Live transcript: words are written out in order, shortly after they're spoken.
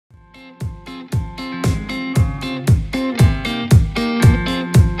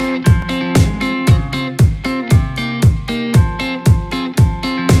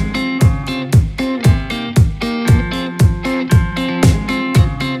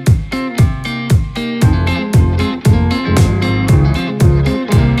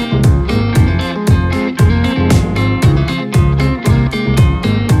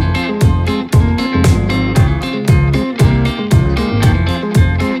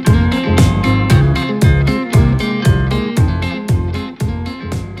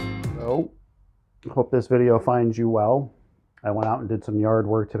Hope this video finds you well. I went out and did some yard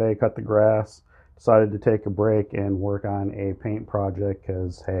work today, cut the grass, decided to take a break and work on a paint project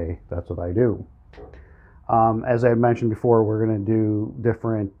because, hey, that's what I do. As I had mentioned before, we're going to do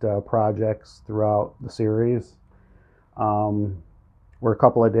different projects throughout the series. We're a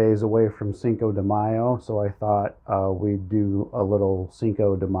couple of days away from Cinco de Mayo, so I thought we'd do a little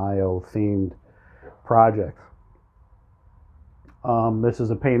Cinco de Mayo themed project. This is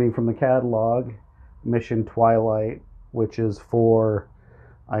a painting from the catalog, Mission Twilight, which is for,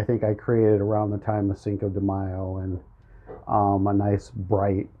 I think I created around the time of Cinco de Mayo, and a nice,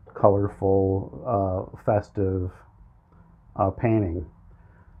 bright, colorful, festive painting.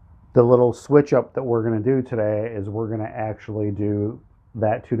 The little switch up that we're going to do today is we're going to actually do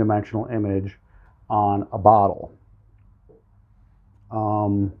that two-dimensional image on a bottle.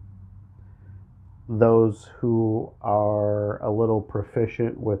 Those who are a little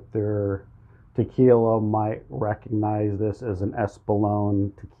proficient with their tequila might recognize this as an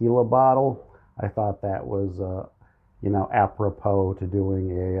Espolón tequila bottle. I thought that was, apropos to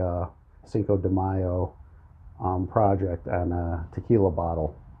doing a Cinco de Mayo project on a tequila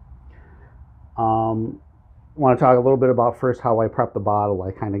bottle. I want to talk a little bit about first how I prepped the bottle.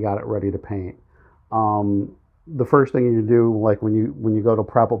 I kind of got it ready to paint. The first thing you do, like when you go to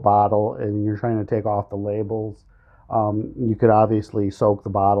prep a bottle and you're trying to take off the labels, you could obviously soak the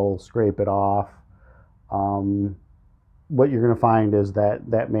bottle, scrape it off. What you're going to find is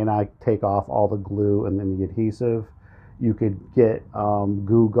that may not take off all the glue and then the adhesive. You could get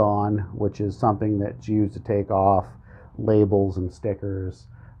Goo Gone, which is something that's used to take off labels and stickers.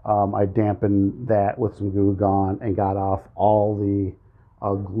 I dampened that with some Goo Gone and got off all the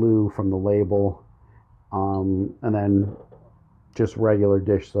glue from the label. And then just regular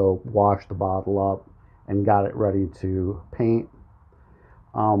dish soap, washed the bottle up and got it ready to paint.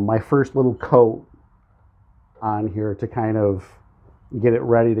 My first little coat on here to kind of get it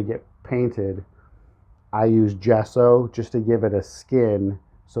ready to get painted, I used gesso just to give it a skin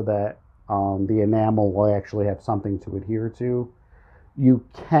so that the enamel will actually have something to adhere to. You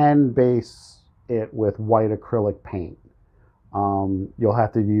can base it with white acrylic paint. You'll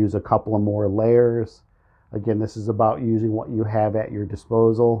have to use a couple of more layers. Again, this is about using what you have at your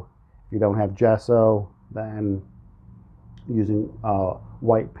disposal. If you don't have gesso, then using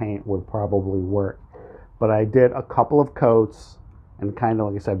white paint would probably work. But I did a couple of coats and kind of,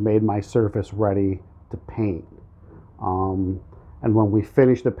 like I said, made my surface ready to paint. And when we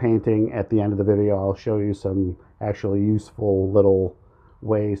finish the painting at the end of the video, I'll show you some actually useful little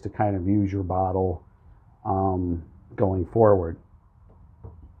ways to kind of use your bottle going forward.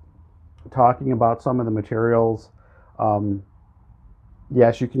 Talking about some of the materials,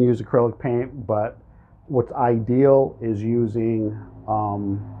 yes, you can use acrylic paint, but what's ideal is using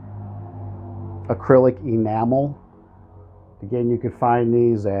acrylic enamel. Again, you could find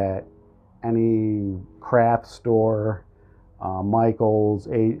these at any craft store, Michael's,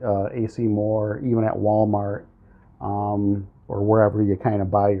 AC Moore, even at Walmart, or wherever you kind of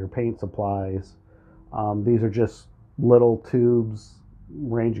buy your paint supplies. These are just little tubes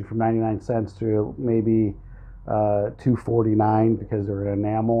ranging from 99 cents to maybe $2.49 because they're an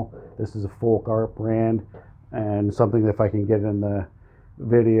enamel. This is a Folk Art brand, and something that if I can get in the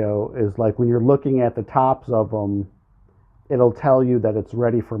video is like when you're looking at the tops of them, it'll tell you that it's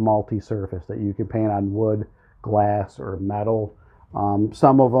ready for multi-surface, that you can paint on wood, glass, or metal.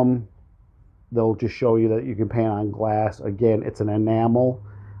 Some of them, they'll just show you that you can paint on glass. Again, it's an enamel,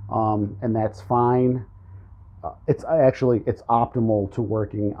 and that's fine. It's optimal to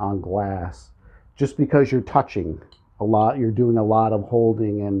working on glass, just because you're touching a lot, you're doing a lot of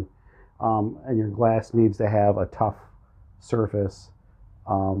holding, and your glass needs to have a tough surface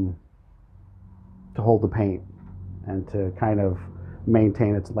to hold the paint and to kind of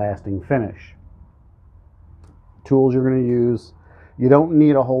maintain its lasting finish. Tools you're going to use, you don't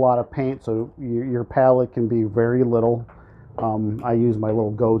need a whole lot of paint, so your palette can be very little. I use my little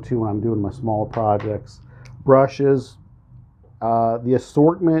go-to when I'm doing my small projects. Brushes, the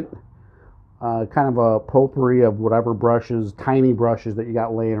assortment, kind of a potpourri of whatever brushes, tiny brushes that you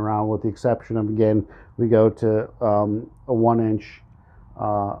got laying around, with the exception of, again, we go to a 1-inch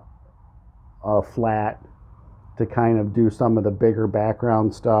flat to kind of do some of the bigger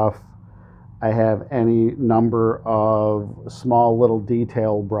background stuff. I have any number of small little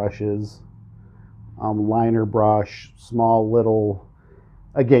detail brushes, liner brush, small little.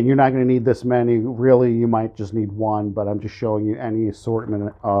 Again, you're not going to need this many. Really, you might just need one, but I'm just showing you any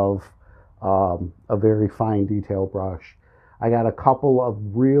assortment of a very fine detail brush. I got a couple of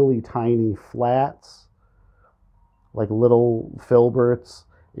really tiny flats, like little filberts,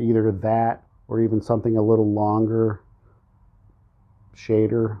 either that or even something a little longer,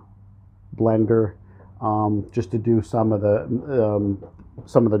 shader, blender, just to do some of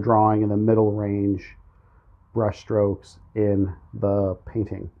the drawing in the middle range brush strokes in the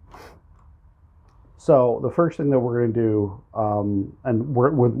painting. So the first thing that we're going to do,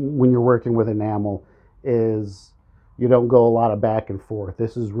 when you're working with enamel, is you don't go a lot of back and forth.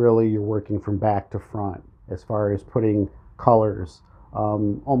 This is really, you're working from back to front as far as putting colors,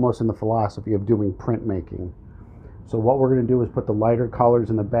 almost in the philosophy of doing printmaking. So what we're going to do is put the lighter colors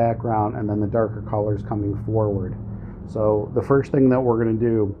in the background and then the darker colors coming forward. So the first thing that we're going to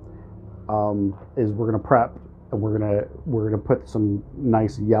do is we're going to prep, and we're going to put some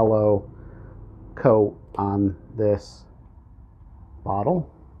nice yellow coat on this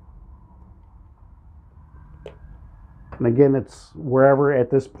bottle. And again, it's wherever at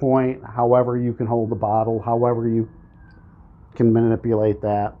this point, however you can hold the bottle, however you can manipulate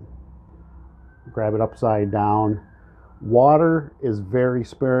that. Grab it upside down. Water is very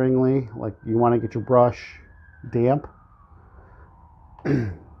sparingly, like you want to get your brush damp.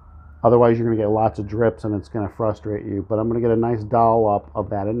 Otherwise you're going to get lots of drips and it's going to frustrate you. But I'm going to get a nice dollop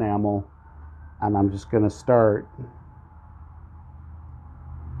of that enamel, and I'm just going to start.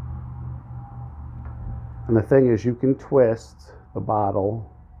 And the thing is, you can twist the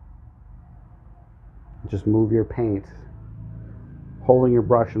bottle, just move your paint, holding your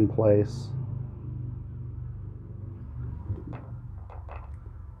brush in place.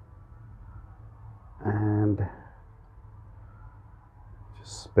 And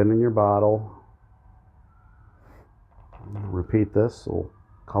just spinning your bottle. Repeat this, so we'll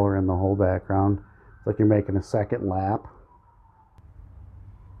color in the whole background. It's like you're making a second lap.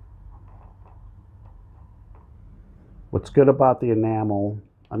 What's good about the enamel,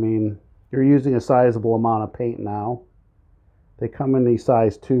 I mean, you're using a sizable amount of paint now. They come in these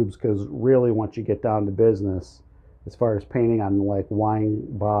size tubes because really once you get down to business, as far as painting on like wine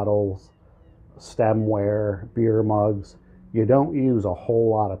bottles, stemware, beer mugs, you don't use a whole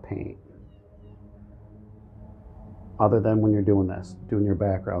lot of paint other than when you're doing this, doing your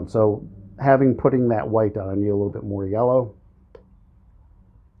background. So putting that white down, I need a little bit more yellow.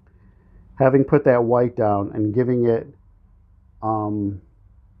 Having put that white down and giving it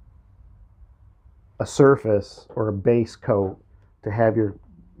a surface or a base coat to have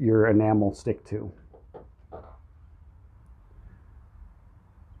your enamel stick to.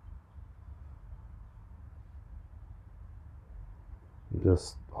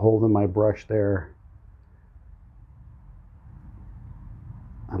 Just holding my brush there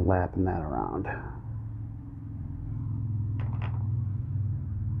and lapping that around.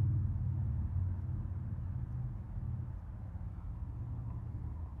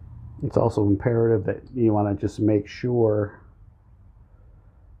 It's also imperative that you want to just make sure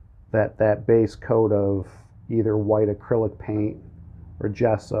that that base coat of either white acrylic paint or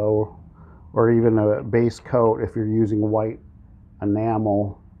gesso, or even a base coat if you're using white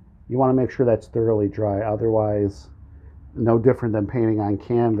enamel, you want to make sure that's thoroughly dry. Otherwise, no different than painting on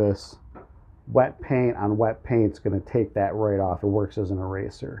canvas, wet paint on wet paint is going to take that right off. It works as an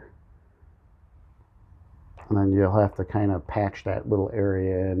eraser. And then you'll have to kind of patch that little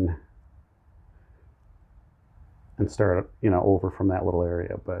area in and start, over from that little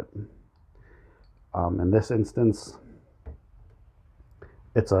area. But in this instance,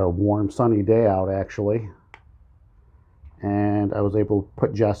 it's a warm, sunny day out actually, and I was able to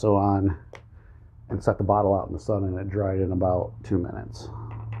put gesso on and set the bottle out in the sun, and it dried in about 2 minutes.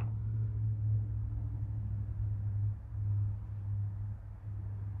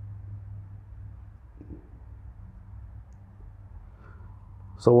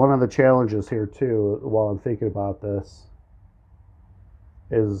 So one of the challenges here too, while I'm thinking about this,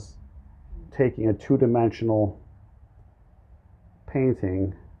 is taking a two-dimensional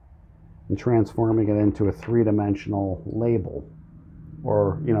painting and transforming it into a three-dimensional label,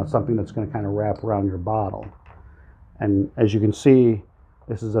 or something that's going to kind of wrap around your bottle. And as you can see,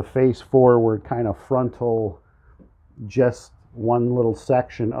 this is a face forward kind of frontal, just one little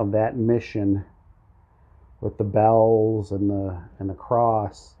section of that mission with the bells and the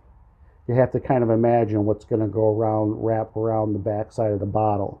cross. You have to kind of imagine what's going to wrap around the back side of the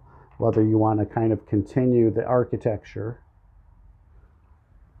bottle, whether you want to kind of continue the architecture,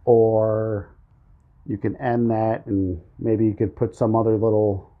 or you can end that and maybe you could put some other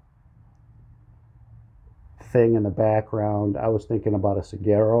little thing in the background. I was thinking about a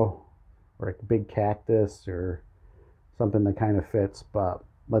saguaro or a big cactus or something that kind of fits, but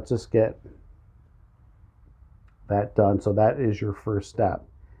let's just get that done. So that is your first step,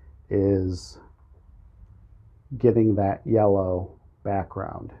 is getting that yellow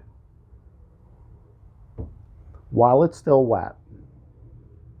background. While it's still wet,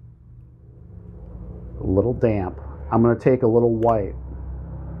 a little damp, I'm going to take a little white.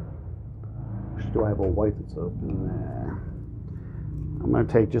 Do I have a white that's open? Nah. I'm going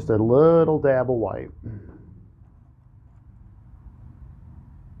to take just a little dab of white.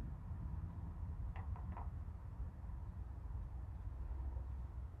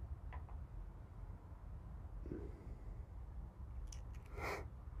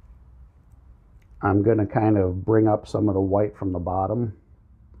 I'm going to kind of bring up some of the white from the bottom.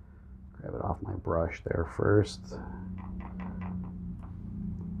 Grab it off my brush there first. So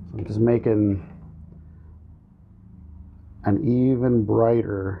I'm just making an even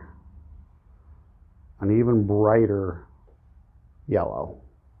brighter yellow.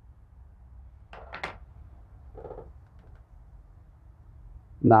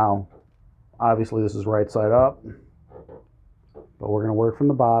 Now, obviously this is right side up, but we're going to work from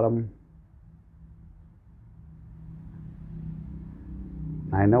the bottom.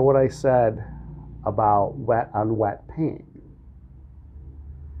 I know what I said about wet on wet paint,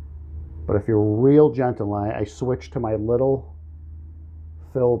 but if you're real gentle, I switch to my little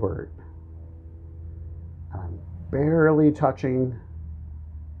filbert. I'm barely touching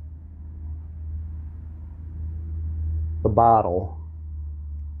the bottle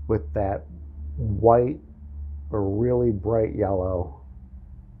with that white or really bright yellow.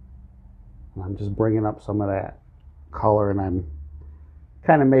 And I'm just bringing up some of that color, and I'm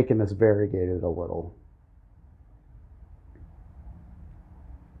kind of making this variegated a little.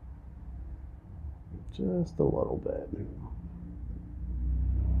 Just a little bit.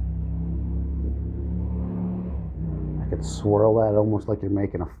 I could swirl that almost like you're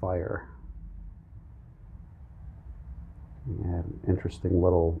making a fire. Yeah, interesting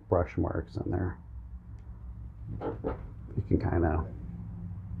little brush marks in there. You can kind of...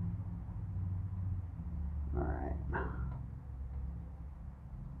 All right.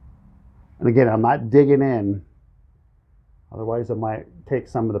 And again, I'm not digging in, otherwise I might take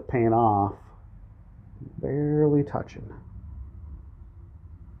some of the paint off. Barely touching.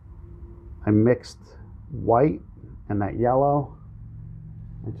 I mixed white and that yellow.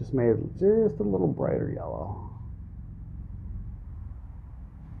 I just made just a little brighter yellow.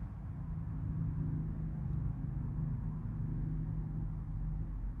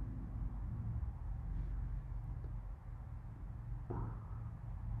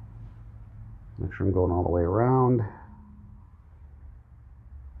 Make sure I'm going all the way around.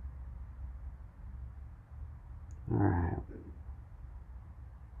 All right.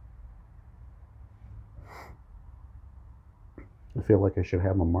 I feel like I should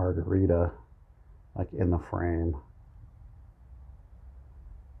have a margarita like in the frame.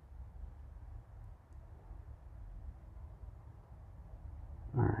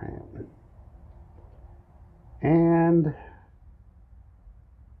 All right. And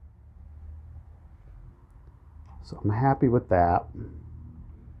so I'm happy with that.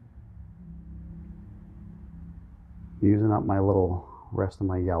 Using up my little rest of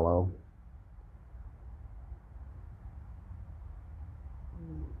my yellow.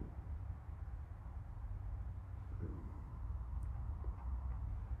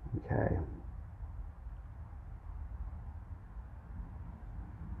 Okay.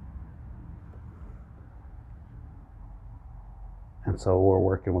 And so we're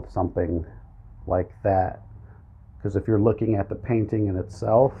working with something like that. Because if you're looking at the painting in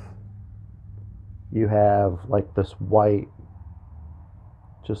itself, you have like this white,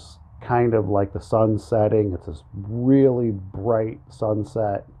 just kind of like the sun setting. It's this really bright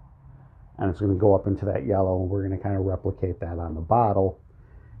sunset, and it's going to go up into that yellow, and we're going to kind of replicate that on the bottle.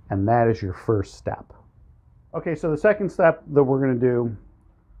 And that is your first step. Okay, so the second step that we're going to do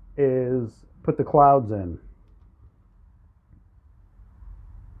is put the clouds in.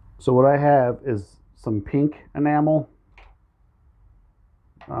 So what I have is some pink enamel.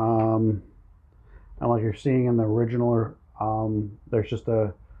 And like you're seeing in the original, there's just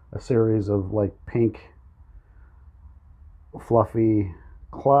a series of like pink fluffy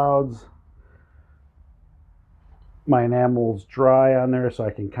clouds. My enamel's dry on there, so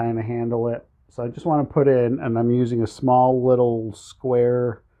I can kind of handle it. So I just want to put in, and I'm using a small little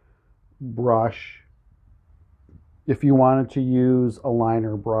square brush. If you wanted to use a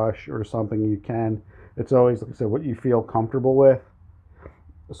liner brush or something, you can. It's always, like I said, what you feel comfortable with.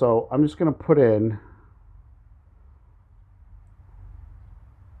 So I'm just going to put in,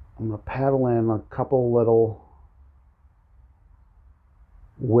 I'm going to paddle in a couple little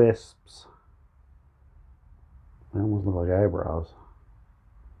wisps. They almost look like eyebrows.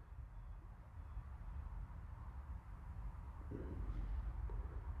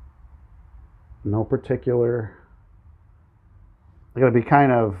 No particular I gotta be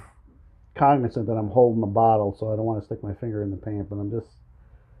kind of cognizant that I'm holding the bottle, so I don't want to stick my finger in the paint, but I'm just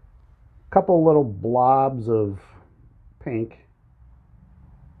a couple little blobs of pink.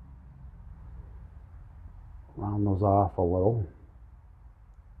 Round those off a little.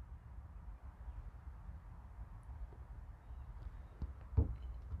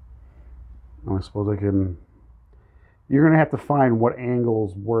 And I suppose I can, you're going to have to find what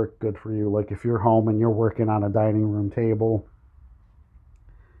angles work good for you. Like if you're home and you're working on a dining room table,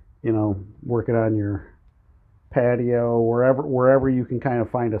 you know, working on your patio, wherever you can kind of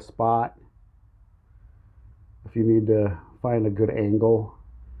find a spot. If you need to find a good angle.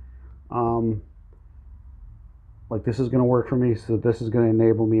 Like this is going to work for me, so this is going to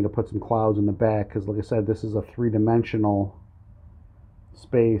enable me to put some clouds in the back, because like I said, this is a three-dimensional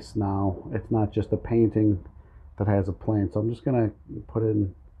space now. It's not just a painting that has a plane. So I'm just going to put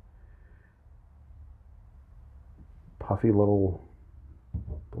in puffy little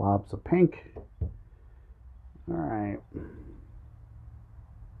blobs of pink. All right.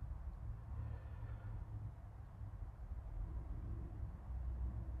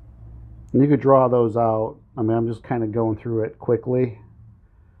 And you could draw those out. I mean, I'm just kind of going through it quickly.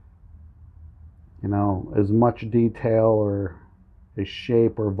 You know, as much detail or a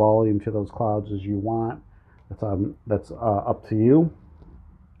shape or volume to those clouds as you want. That's up to you.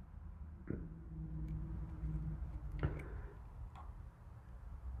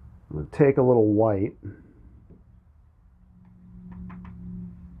 I'm going to take a little white.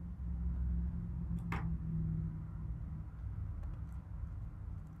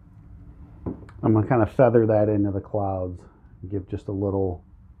 I'm going to kind of feather that into the clouds, give just a little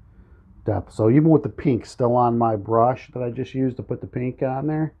depth. So even with the pink still on my brush that I just used to put the pink on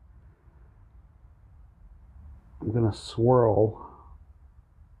there, I'm going to swirl.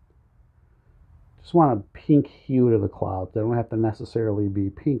 Just want a pink hue to the clouds. They don't have to necessarily be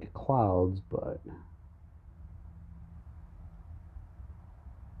pink clouds, but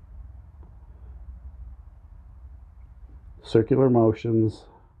circular motions.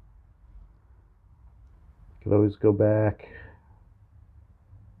 You could always go back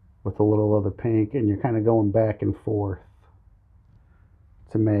with a little of the pink, and you're kind of going back and forth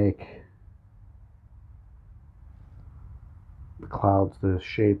to make the clouds the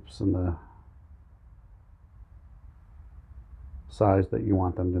shapes and the size that you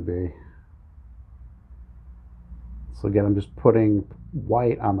want them to be. So again, I'm just putting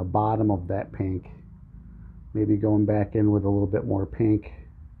white on the bottom of that pink, maybe going back in with a little bit more pink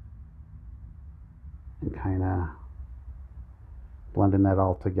and kind of blending that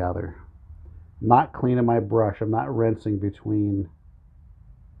all together. Not cleaning my brush. I'm not rinsing between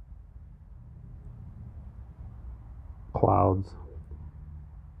clouds.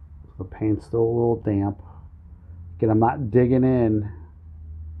 The paint's still a little damp. Again, I'm not digging in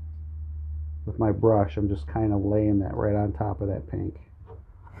with my brush. I'm just kind of laying that right on top of that pink.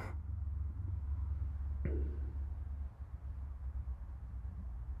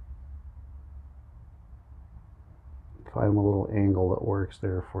 Find a little angle that works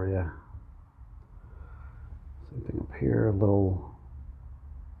there for you. Same thing up here, a little.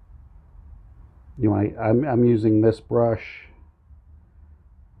 I'm using this brush,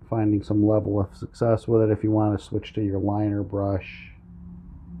 finding some level of success with it. If you want to switch to your liner brush,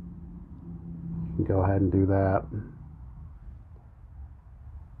 you can go ahead and do that.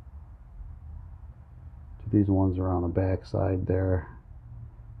 These ones are on the back side there.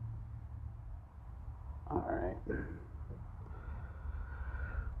 All right.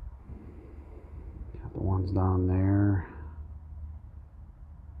 Got the ones down there.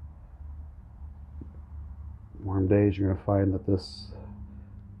 Warm days, you're going to find that this,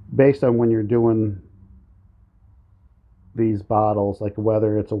 based on when you're doing these bottles, like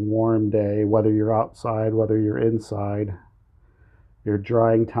whether it's a warm day, whether you're outside, whether you're inside, your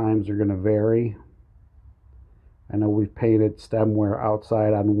drying times are going to vary. I know we've painted stemware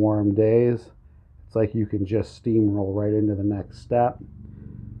outside on warm days. It's like you can just steamroll right into the next step.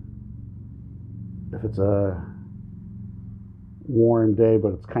 If it's a warm day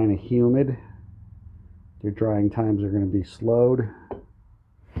but it's kind of humid, your drying times are going to be slowed.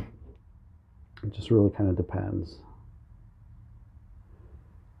 It just really kind of depends.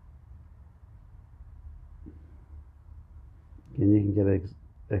 And you can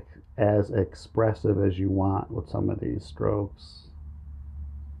get as expressive as you want with some of these strokes.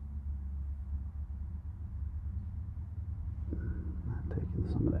 Taking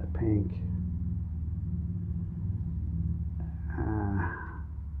some of that pink.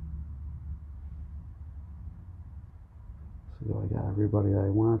 So I got everybody I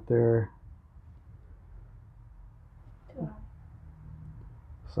want there.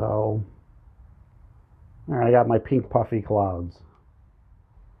 So, all right, I got my pink puffy clouds.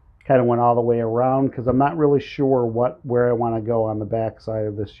 Kind of went all the way around because I'm not really sure where I want to go on the back side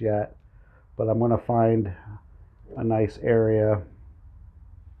of this yet, but I'm going to find a nice area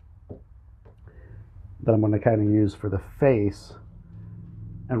that I'm going to kind of use for the face.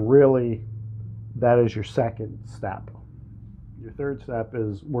 And really, that is your second step. Your third step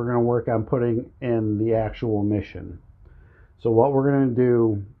is we're going to work on putting in the actual mission. So what we're going to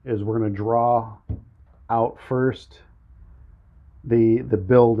do is we're going to draw out first the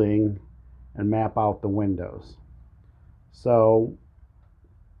building and map out the windows. So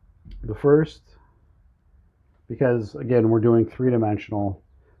the first, because again we're doing three-dimensional,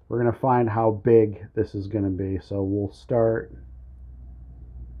 we're going to find how big this is going to be. So we'll start,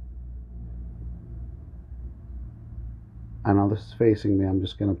 I know this is facing me, I'm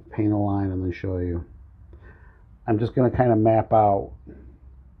just going to paint a line and then show you. I'm just going to kind of map out.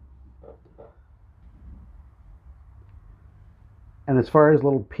 And as far as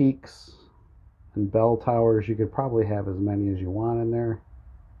little peaks and bell towers, you could probably have as many as you want in there.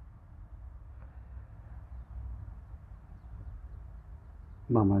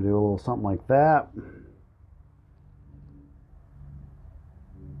 I'm going to do a little something like that.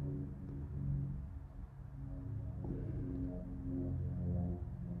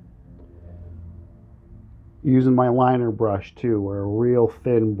 Using my liner brush too, or a real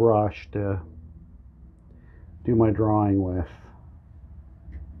thin brush to do my drawing with.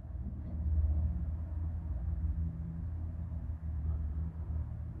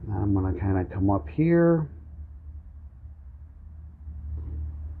 Now I'm going to kind of come up here.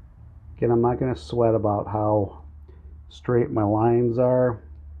 Again, I'm not going to sweat about how straight my lines are.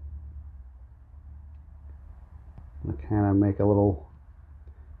 I'm going to kind of make a little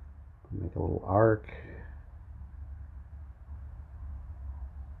arc.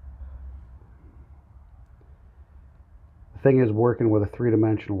 The thing is, working with a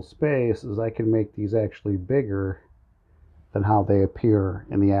three-dimensional space is I can make these actually bigger than how they appear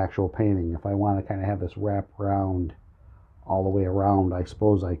in the actual painting. If I want to kind of have this wrap around all the way around, I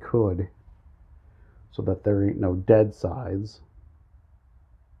suppose I could, so that there ain't no dead sides.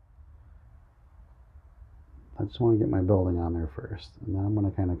 I just want to get my building on there first, and then I'm going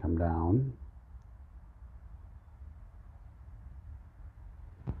to kind of come down.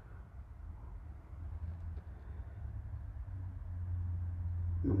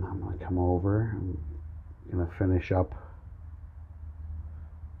 And I'm going to come over. I'm going to finish up.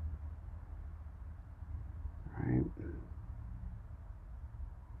 Right.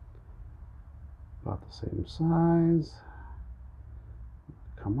 About the same size.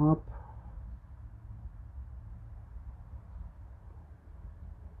 Come up.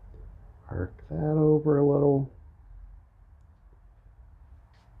 Arc that over a little.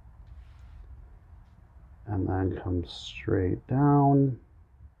 And then come straight down.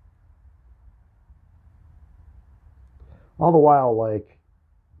 All the while, like,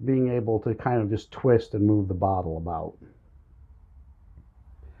 being able to kind of just twist and move the bottle about.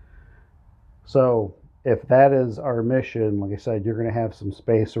 So if that is our mission, like I said, you're going to have some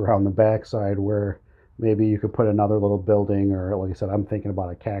space around the backside where maybe you could put another little building, or like I said, I'm thinking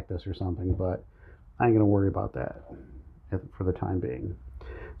about a cactus or something, but I ain't going to worry about that for the time being.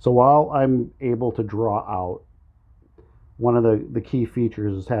 So while I'm able to draw out, one of the key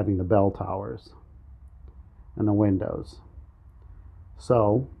features is having the bell towers and the windows.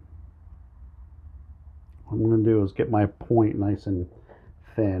 So what I'm going to do is get my point nice and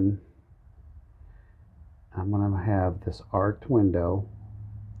thin. I'm going to have this arced window.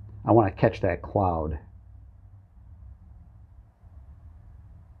 I want to catch that cloud.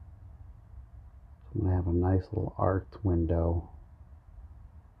 I'm going to have a nice little arced window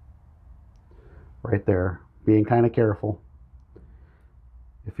right there. Being kind of careful.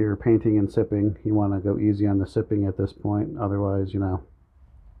 If you're painting and sipping, you want to go easy on the sipping at this point. Otherwise, you know,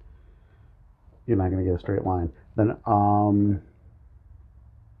 you're not going to get a straight line. Then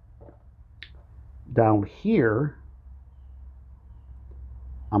down here,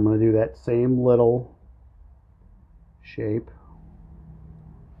 I'm going to do that same little shape.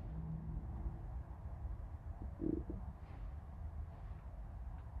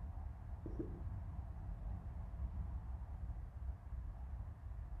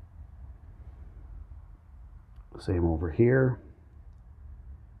 Same over here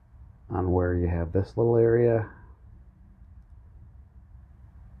on where you have this little area.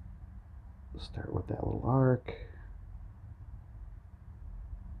 Start with that little arc.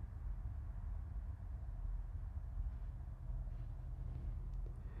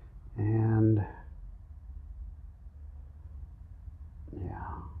 And yeah.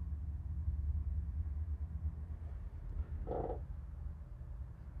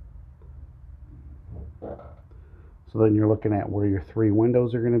 So then you're looking at where your 3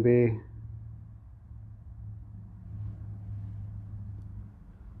 windows are going to be.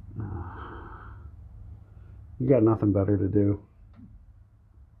 You got nothing better to do.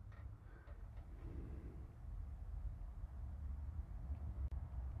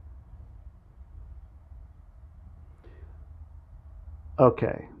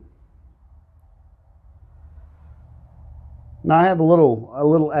 Okay. Now I have a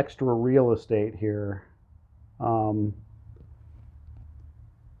little extra real estate here.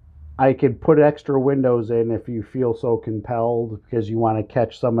 I could put extra windows in if you feel so compelled because you want to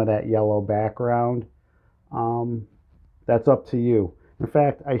catch some of that yellow background. That's up to you. In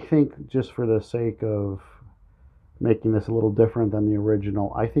fact, I think just for the sake of making this a little different than the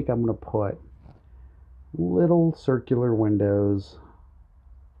original, I think I'm going to put little circular windows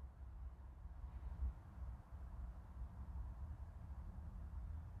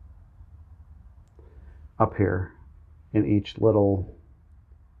up here in each little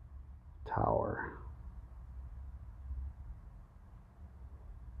tower.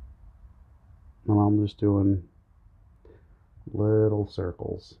 And I'm just doing little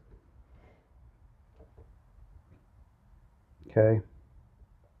circles. Okay.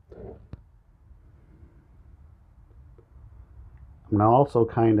 I'm going to also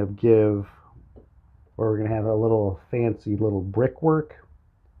kind of give, where we're going to have a little fancy little brickwork.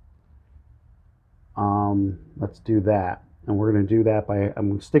 Let's do that. And we're going to do that by,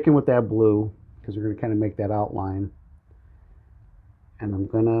 I'm sticking with that blue because we're going to kind of make that outline. And I'm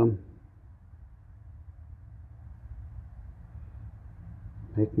going to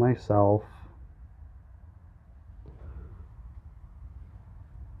make myself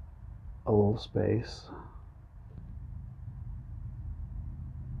a little space.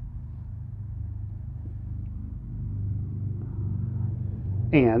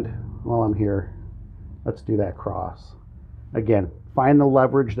 And while I'm here, let's do that cross. Again, find the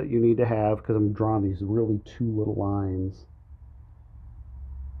leverage that you need to have because I'm drawing these really 2 little lines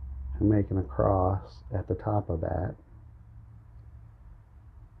and making a cross at the top of that.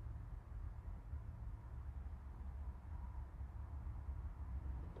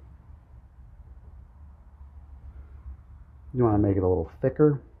 You want to make it a little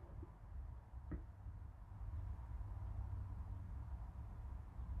thicker.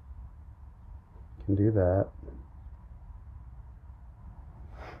 You can do that.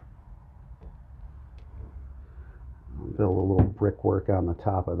 Build a little brickwork on the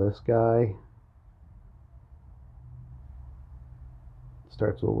top of this guy.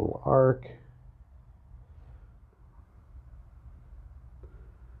 Starts with a little arc.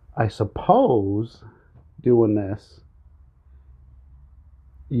 I suppose doing this,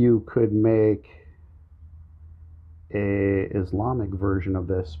 you could make a Islamic version of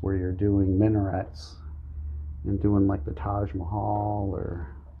this where you're doing minarets and doing like the Taj Mahal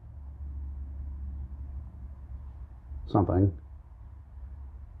or something,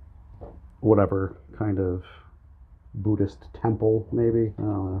 whatever kind of Buddhist temple, maybe, I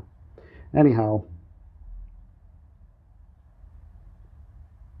don't know. Anyhow,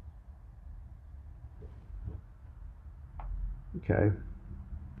 okay,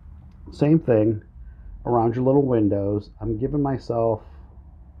 same thing around your little windows. I'm giving myself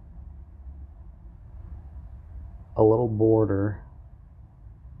a little border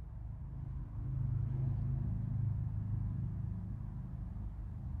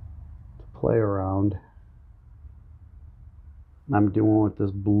to play around. I'm doing with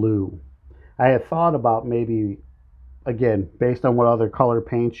this blue. I had thought about maybe, again, based on what other color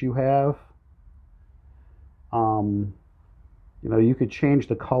paints you have, you know, you could change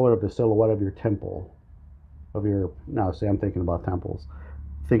the color of the silhouette of your temple, of your, no, see, I'm thinking about temples,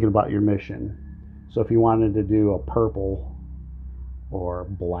 thinking about your mission. So if you wanted to do a purple or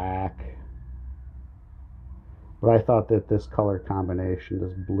black, but I thought that this color combination,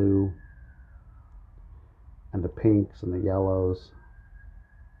 this blue and the pinks and the yellows,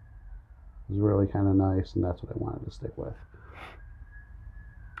 was really kind of nice, and that's what I wanted to stick with.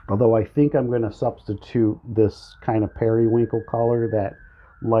 Although I think I'm going to substitute this kind of periwinkle color, that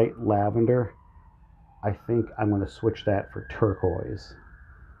light lavender. I think I'm going to switch that for turquoise.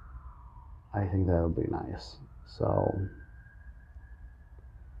 I think that would be nice. So,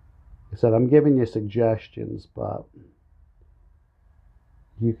 like I said, I'm giving you suggestions, but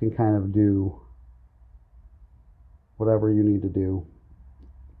you can kind of do whatever you need to do,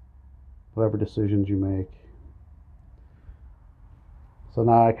 whatever decisions you make. So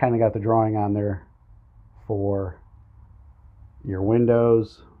now I kind of got the drawing on there for your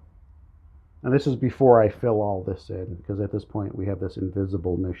windows. And this is before I fill all this in, because at this point we have this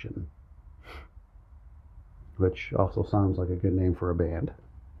invisible mission. which also sounds like a good name for a band.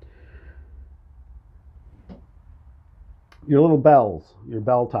 Your little bells, your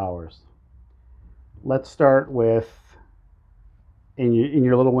bell towers. Let's start with in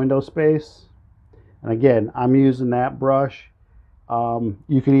your little window space. And again, I'm using that brush.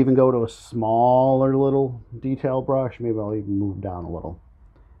 You can even go to a smaller little detail brush. Maybe I'll even move down a little.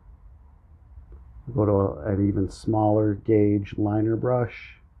 Go to an even smaller gauge liner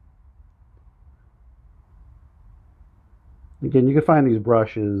brush. Again, you can find these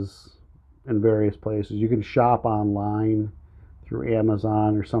brushes in various places. You can shop online through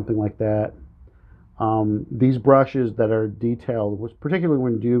Amazon or something like that. These brushes that are detailed, particularly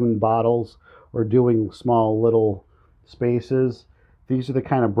when doing bottles or doing small little spaces, these are the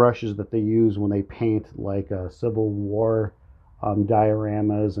kind of brushes that they use when they paint like Civil War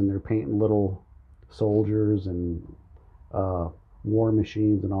dioramas, and they're painting little soldiers and war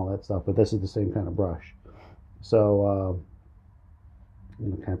machines and all that stuff. But this is the same kind of brush. So I'm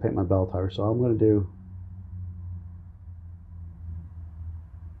going to kind of paint my bell tower. So I'm going to do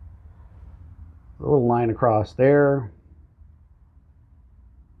a little line across there.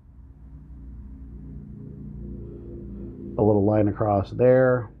 A little line across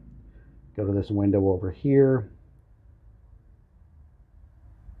there. Go to this window over here.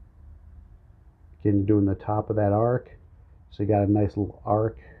 Again, doing the top of that arc. So you got a nice little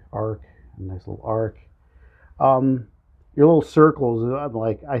arc, a nice little arc. Your little circles,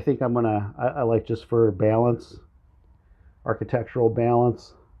 like I think I'm gonna, I like just for balance, architectural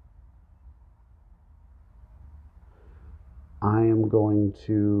balance. I am going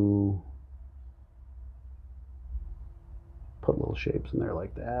to put little shapes in there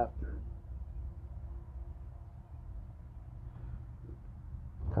like that.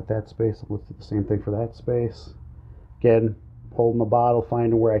 Cut that space. Let's do the same thing for that space. Again, holding the bottle,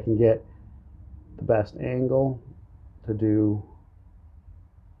 finding where I can get the best angle to do.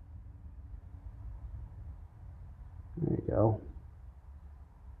 There you go.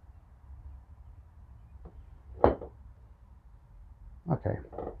 Okay.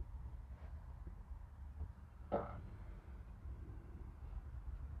 I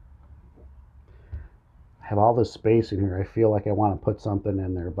have all this space in here. I feel like I want to put something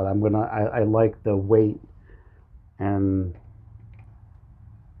in there, but I like the weight and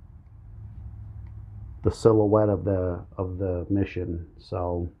the silhouette of the mission.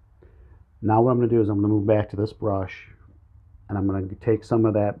 So now what I'm going to do is I'm going to move back to this brush, and I'm going to take some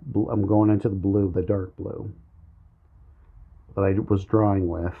of that. I'm going into the blue, the dark blue that I was drawing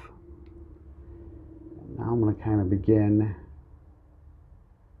with. Now I'm going to kind of begin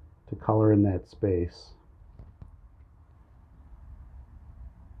to color in that space.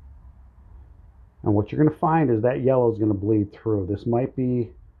 And what you're going to find is that yellow is going to bleed through. This might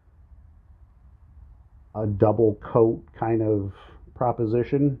be a double coat kind of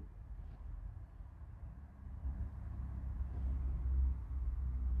proposition.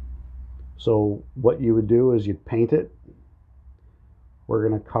 So what you would do is you'd paint it. We're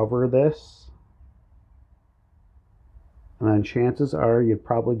going to cover this. And then chances are you'd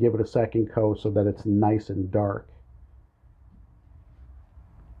probably give it a second coat so that it's nice and dark.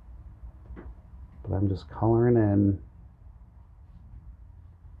 But I'm just coloring in.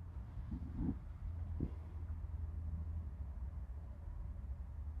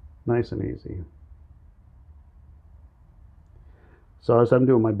 Nice and easy. So as I'm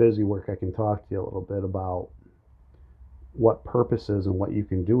doing my busy work, I can talk to you a little bit about what purposes and what you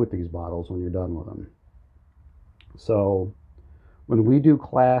can do with these bottles when you're done with them. So when we do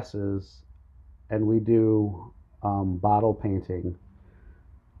classes and we do bottle painting,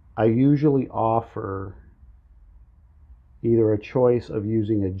 I usually offer either a choice of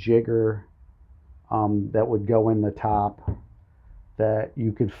using a jigger that would go in the top, that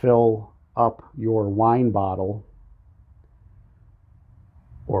you could fill up your wine bottle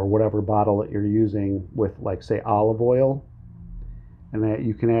or whatever bottle that you're using with, like, say, olive oil, and that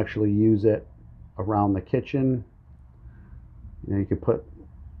you can actually use it around the kitchen. You know, you could put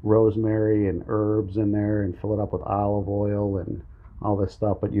rosemary and herbs in there and fill it up with olive oil and all this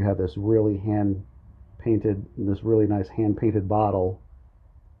stuff, but you have this really this really nice hand painted bottle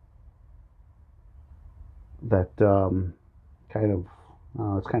that kind of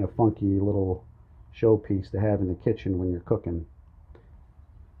it's kind of funky little showpiece to have in the kitchen when you're cooking.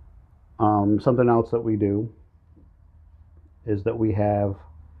 Something else that we do is that we have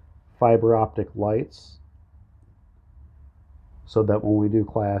fiber optic lights, so that when we do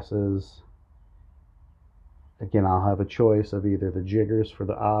classes, again, I'll have a choice of either the jiggers for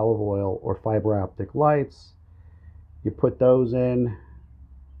the olive oil or fiber optic lights. You put those in,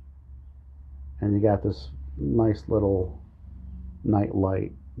 and you got this nice little night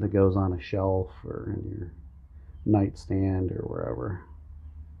light that goes on a shelf or in your nightstand or wherever.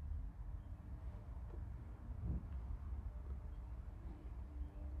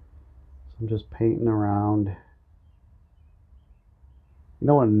 So I'm just painting around. You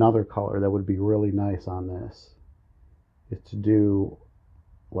know, another color that would be really nice on this is to do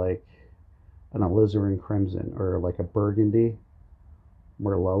like an alizarin crimson or like a burgundy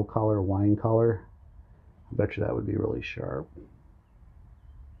Merlot color, wine color. I bet you that would be really sharp.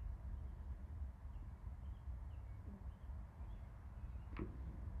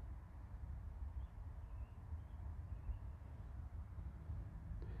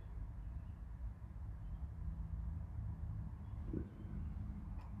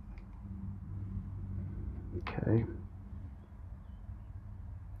 Okay.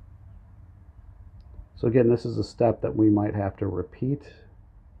 So again, this is a step that we might have to repeat.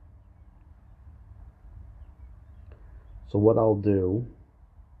 So what I'll do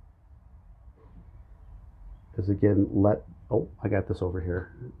is again oh, I got this over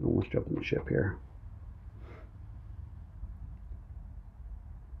here. Almost jumping the ship here.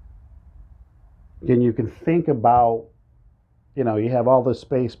 Again, you can think about, you know, you have all this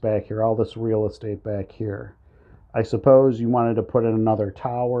space back here, all this real estate back here. I suppose you wanted to put in another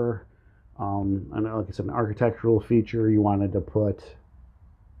tower. And like it's an architectural feature. You wanted to put,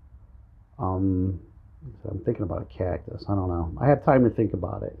 so I'm thinking about a cactus. I don't know. I have time to think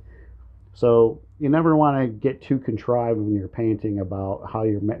about it. So you never want to get too contrived when you're painting about how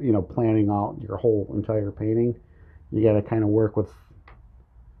you're, you know, planning out your whole entire painting. You got to kind of work with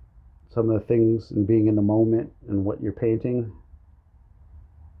some of the things and being in the moment and what you're painting.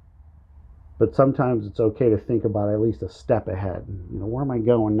 But sometimes it's okay to think about at least a step ahead. You know, where am I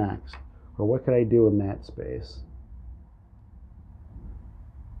going next? Or what could I do in that space?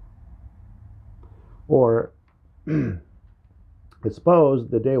 Or I suppose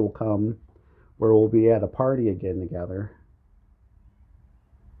the day will come where we'll be at a party again together,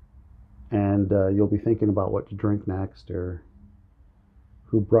 and you'll be thinking about what to drink next, or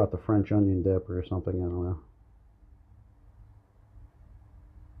who brought the French onion dip or something, I don't know.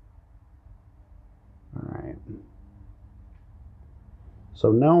 All right.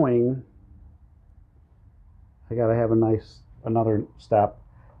 So knowing I got to have another step,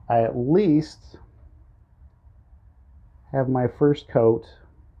 I at least have my first coat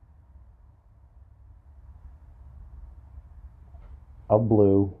of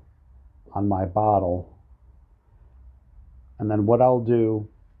blue on my bottle. And then what I'll do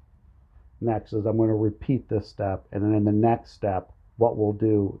next is I'm going to repeat this step. And then in the next step, what we'll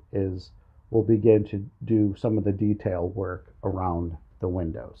do is we'll begin to do some of the detail work around the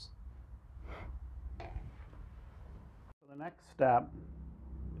windows. So the next step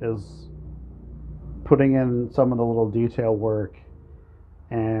is putting in some of the little detail work,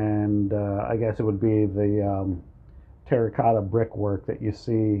 and I guess it would be the terracotta brickwork that you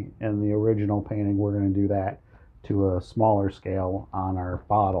see in the original painting. We're going to do that to a smaller scale on our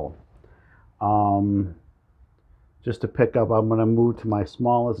bottle. Just to pick up, I'm going to move to my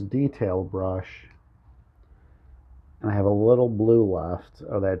smallest detail brush, and I have a little blue left,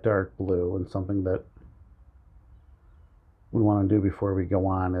 of that dark blue, and something that we want to do before we go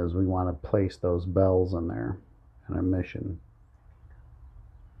on is we want to place those bells in there in our mission.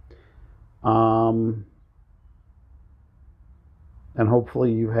 And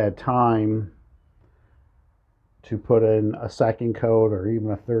hopefully you've had time to put in a second coat or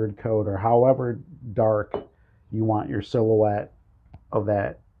even a third coat, or however dark you want your silhouette of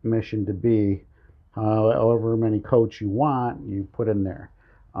that mission to be. However many coats you want, you put in there.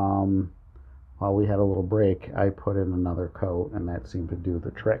 While we had a little break, I put in another coat, and that seemed to do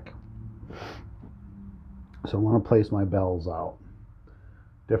the trick. So I want to place my bells out.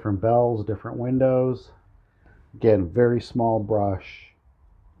 Different bells, different windows. Again, very small brush.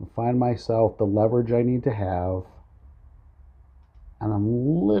 Find myself the leverage I need to have, and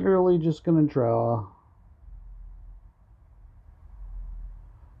I'm literally just going to draw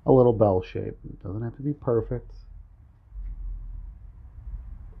a little bell shape. It doesn't have to be perfect.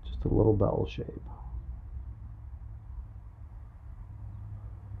 Just a little bell shape.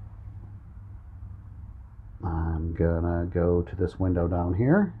 I'm gonna go to this window down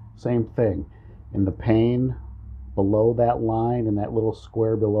here. Same thing. In the pane below that line, in that little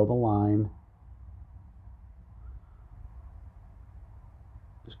square below the line,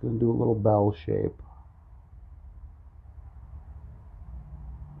 just gonna do a little bell shape.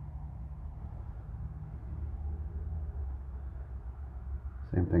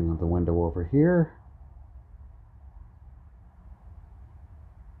 Same thing with the window over here.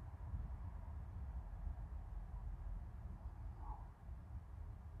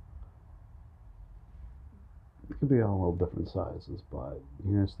 could be all little different sizes, but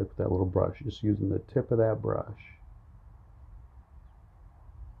you're going to stick with that little brush, just using the tip of that brush.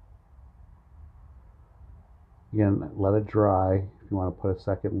 Again, let it dry if you want to put a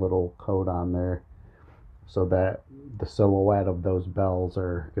second little coat on there so that the silhouette of those bells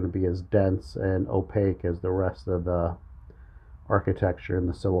are going to be as dense and opaque as the rest of the architecture and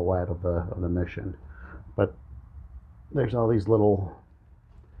the silhouette of the mission. But there's all these little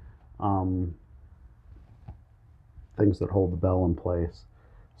things that hold the bell in place.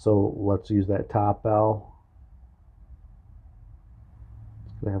 So let's use that top bell.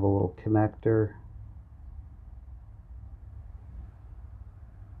 It's going to have a little connector.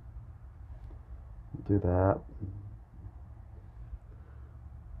 Do that.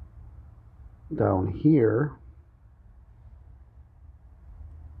 Down here,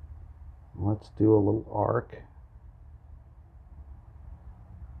 let's do a little arc.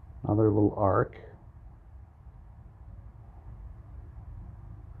 Another little arc.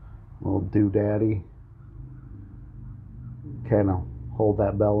 Little doodaddy. Kind of hold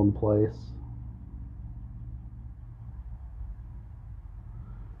that bell in place.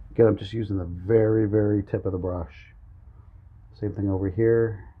 Again, I'm just using the very, very tip of the brush. Same thing over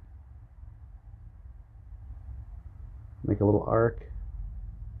here. Make a little arc.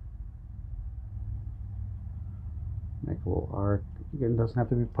 Make a little arc. Again, it doesn't have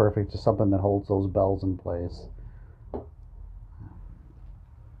to be perfect, just something that holds those bells in place.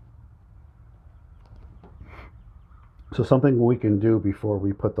 So something we can do before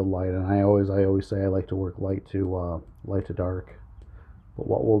we put the light, and I always say I like to work light to dark. But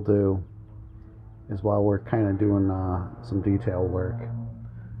what we'll do is, while we're kind of doing some detail work,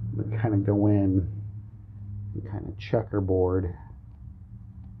 we kind of go in and kind of checkerboard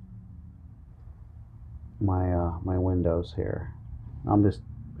my windows here. I'm just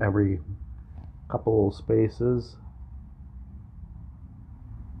every couple of spaces,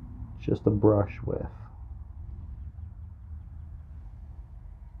 just a brush width.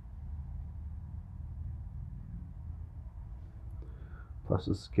 Plus,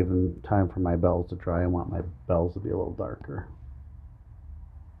 it's given time for my bells to dry. I want my bells to be a little darker.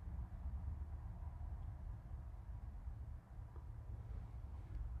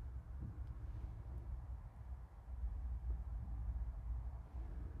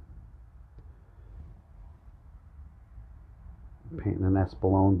 Painting an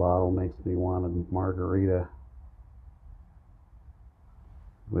Espolón bottle makes me want a margarita,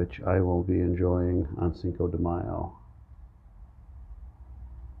 which I will be enjoying on Cinco de Mayo.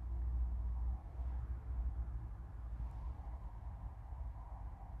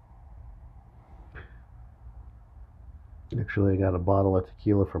 Actually, I got a bottle of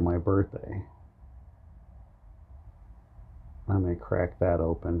tequila for my birthday. I may crack that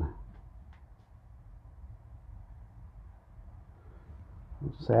open.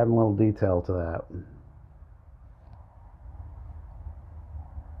 Just adding a little detail to that.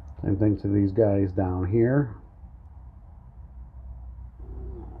 Same thing to these guys down here.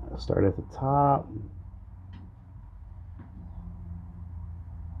 Start at the top.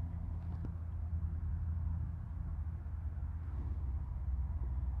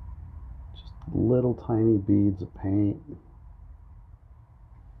 Just little tiny beads of paint.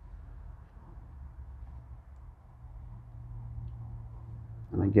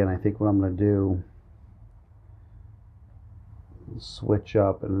 And again, I think what I'm going to do is switch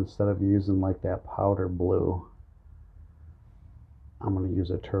up, and instead of using like that powder blue, I'm going to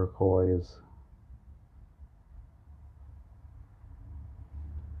use a turquoise.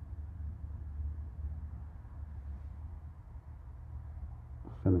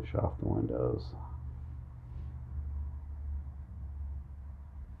 Finish off the windows.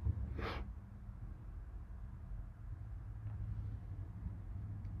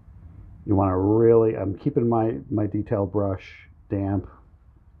 You want to really, I'm keeping my detail brush damp,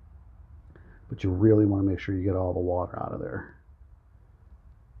 but you really want to make sure you get all the water out of there.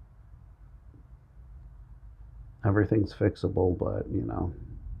 Everything's fixable, but you know,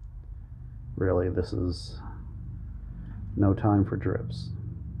 really this is no time for drips.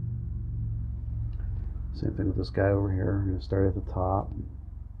 Same thing with this guy over here. I'm going to start at the top.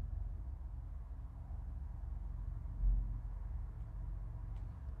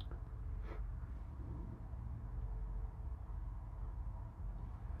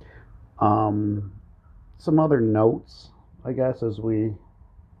 Some other notes, I guess, as we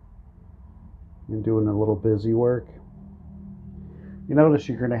are doing a little busy work. You notice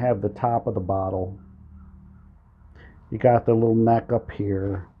you're going to have the top of the bottle. You got the little neck up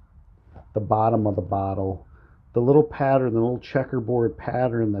here, the bottom of the bottle, the little pattern, the little checkerboard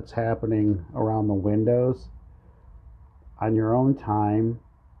pattern that's happening around the windows. on your own time,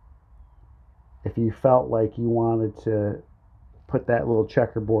 if you felt like you wanted to put that little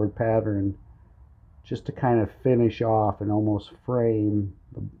checkerboard pattern just to kind of finish off and almost frame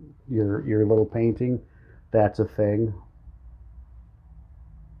your little painting, that's a thing.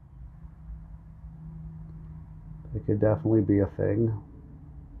 It could definitely be a thing.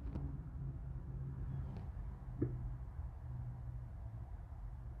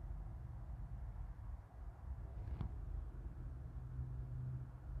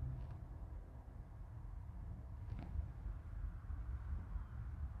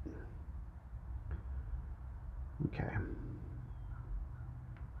 Okay.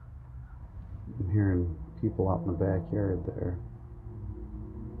 I'm hearing people out in the backyard there.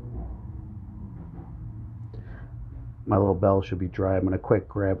 My little bell should be dry. I'm going to quick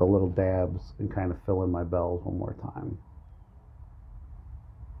grab a little dabs and kind of fill in my bells one more time.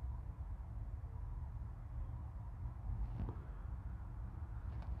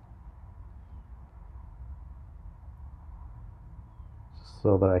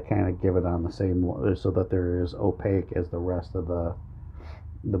 So that I kind of give it on the same, so that there is opaque as the rest of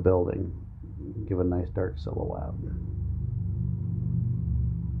the building. Give a nice dark silhouette.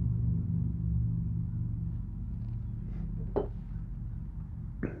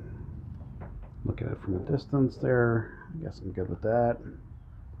 Look at it from a distance there. I guess I'm good with that.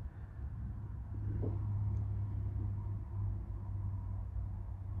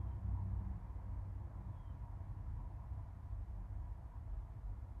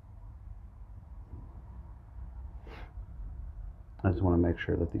 I just want to make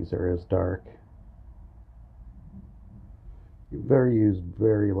sure that these are as dark. You use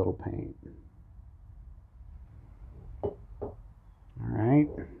very little paint. All right.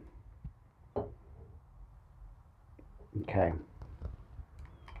 Okay.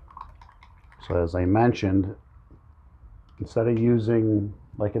 So as I mentioned, instead of using,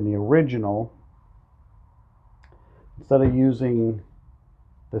 like in the original, instead of using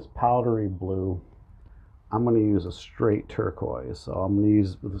this powdery blue, I'm going to use a straight turquoise. So I'm going to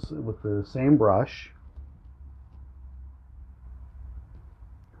use with the same brush,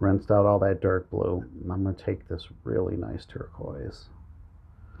 rinsed out all that dark blue, and I'm going to take this really nice turquoise.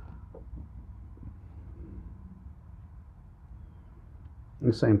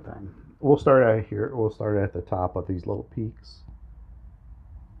 The same thing. We'll start out here. We'll start at the top of these little peaks.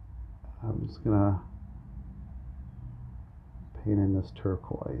 I'm just going to paint in this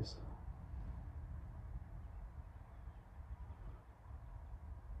turquoise.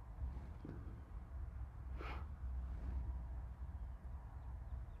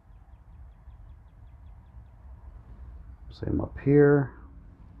 Same up here.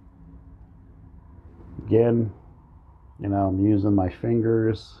 Again, you know, I'm using my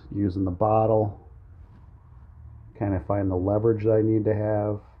fingers, using the bottle, kind of find the leverage that I need to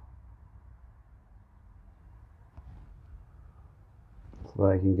have so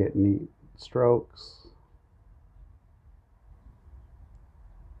that I can get neat strokes.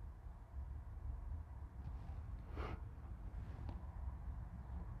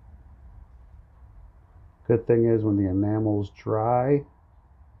 Good thing is when the enamel's dry,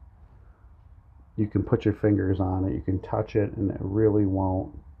 you can put your fingers on it, you can touch it, and it really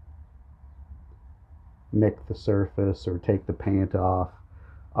won't nick the surface or take the paint off.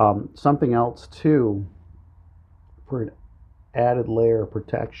 Something else too, for an added layer of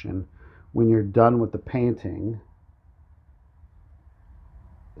protection, when you're done with the painting,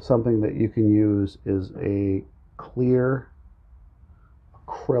 something that you can use is a clear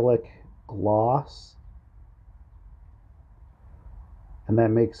acrylic gloss, and that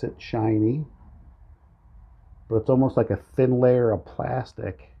makes it shiny. But it's almost like a thin layer of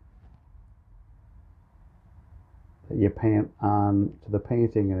plastic that you paint on to the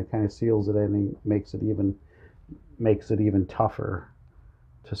painting, and it kind of seals it in and makes it even tougher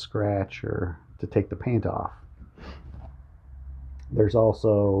to scratch or to take the paint off. There's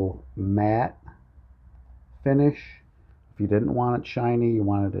also matte finish. If you didn't want it shiny, you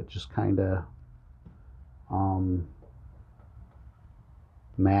wanted it just kind of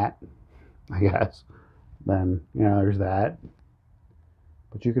matte, I guess, then, you know, there's that.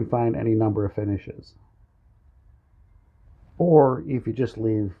 But you can find any number of finishes. Or if you just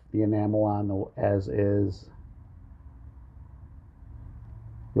leave the enamel on as is,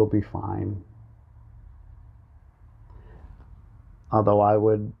 you'll be fine. Although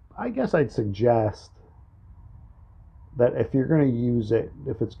I guess I'd suggest that if you're going to use it,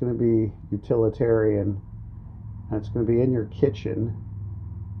 if it's going to be utilitarian and it's going to be in your kitchen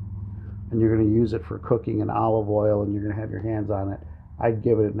and you're going to use it for cooking in olive oil and you're going to have your hands on it, I'd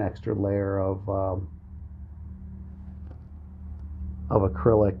give it an extra layer of of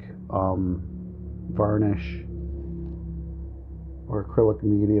acrylic varnish or acrylic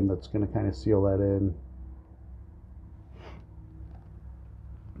medium that's going to kind of seal that in.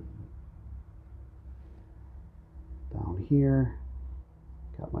 Down here,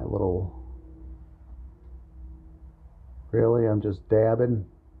 got my little, really, I'm just dabbing.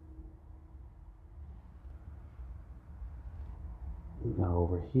 Got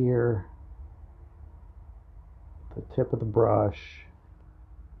over here, the tip of the brush.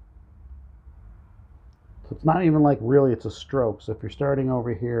 So it's not even like really it's a stroke. So if you're starting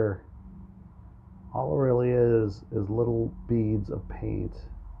over here, all it really is little beads of paint.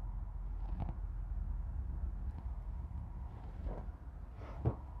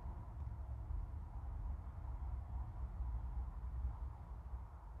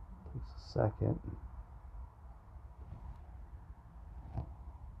 Takes a second.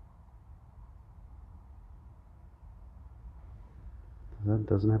 That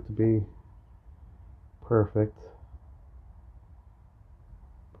doesn't have to be perfect.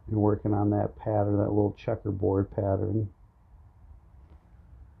 You're working on that pattern, that little checkerboard pattern.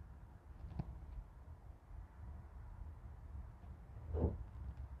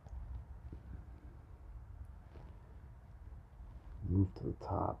 Move to the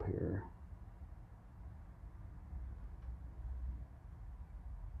top here.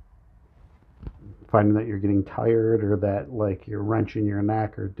 Finding that you're getting tired or that like you're wrenching your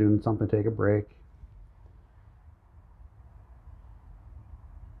neck or doing something, take a break.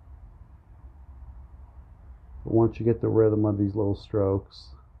 But once you get the rhythm of these little strokes,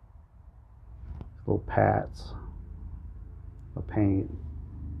 little pats of paint,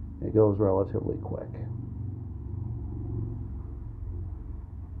 it goes relatively quick.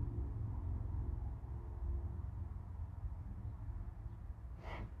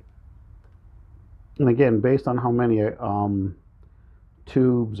 And again, based on how many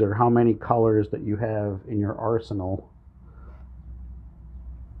tubes or how many colors that you have in your arsenal,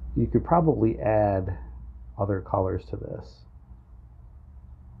 you could probably add other colors to this.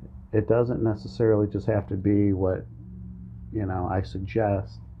 It doesn't necessarily just have to be what, you know, I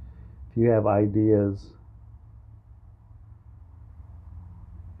suggest. If you have ideas,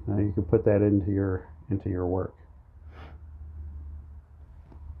 you know, you can put that into your work.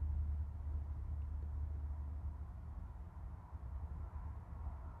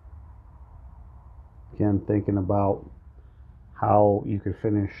 Again, thinking about how you could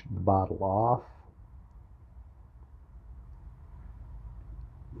finish the bottle off.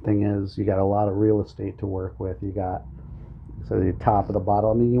 Thing is, you got a lot of real estate to work with. You got, so the top of the bottle,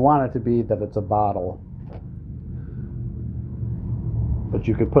 I mean, you want it to be that it's a bottle, but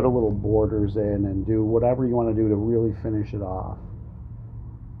you could put a little borders in and do whatever you want to do to really finish it off.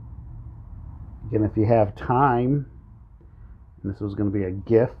 Again, if you have time, and this was going to be a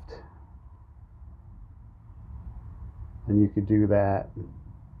gift, and you could do that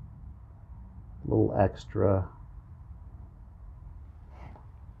little extra.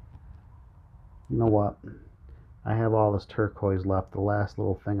 You know what? I have all this turquoise left. The last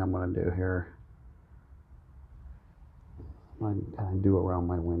little thing I'm going to do here, I'm going to kind of do around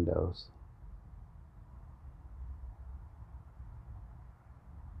my windows.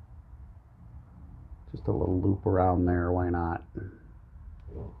 Just a little loop around there, why not?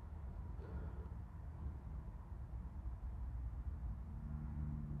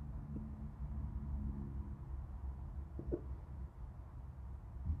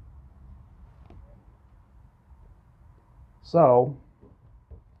 So,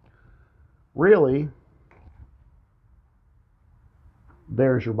 really,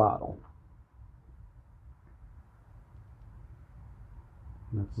 there's your bottle.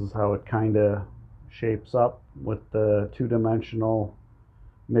 This is how it kind of shapes up with the two-dimensional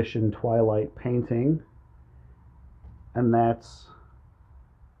Mission Twilight painting. And that's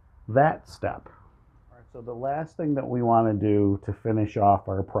that step. All right, so the last thing that we want to do to finish off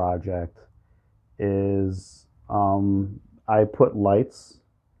our project is I put lights,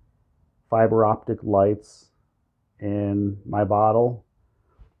 fiber optic lights in my bottle.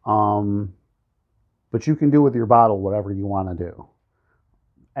 But you can do with your bottle whatever you want to do.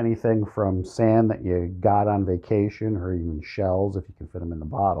 Anything from sand that you got on vacation, or even shells if you can fit them in the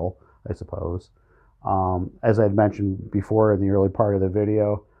bottle, I suppose. As I'd mentioned before in the early part of the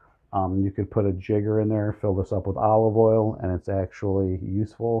video, you could put a jigger in there, fill this up with olive oil, and it's actually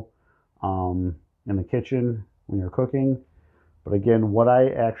useful in the kitchen when you're cooking. But again, what I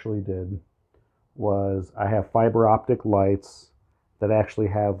actually did was I have fiber optic lights that actually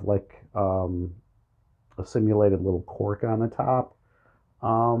have like a simulated little cork on the top.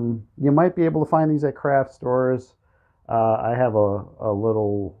 You might be able to find these at craft stores. I have a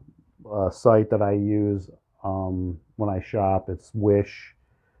little site that I use when I shop. It's Wish,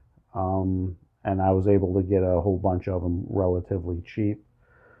 and I was able to get a whole bunch of them relatively cheap.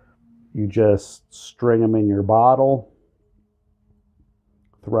 You just string them in your bottle,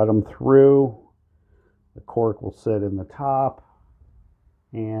 thread them through. The cork will sit in the top,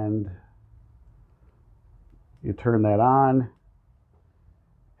 and you turn that on,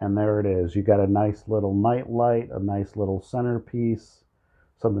 and there it is. You got a nice little night light, a nice little centerpiece,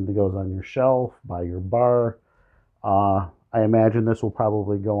 something that goes on your shelf, by your bar. I imagine this will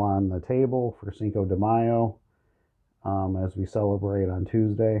probably go on the table for Cinco de Mayo as we celebrate on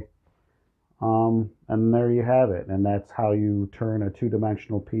Tuesday. And there you have it. And that's how you turn a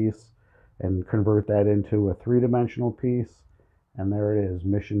two-dimensional piece and convert that into a three-dimensional piece. And there it is,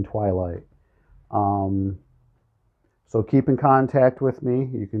 Mission Twilight. So keep in contact with me.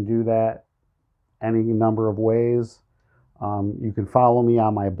 You can do that any number of ways. You can follow me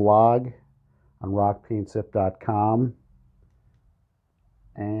on my blog on rocpaintsip.com.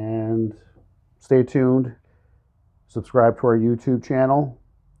 And stay tuned. Subscribe to our YouTube channel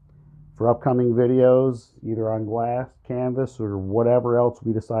for upcoming videos, either on glass, canvas, or whatever else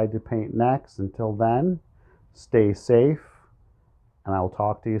we decide to paint next. Until then, stay safe, and I'll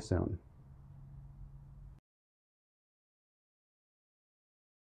talk to you soon.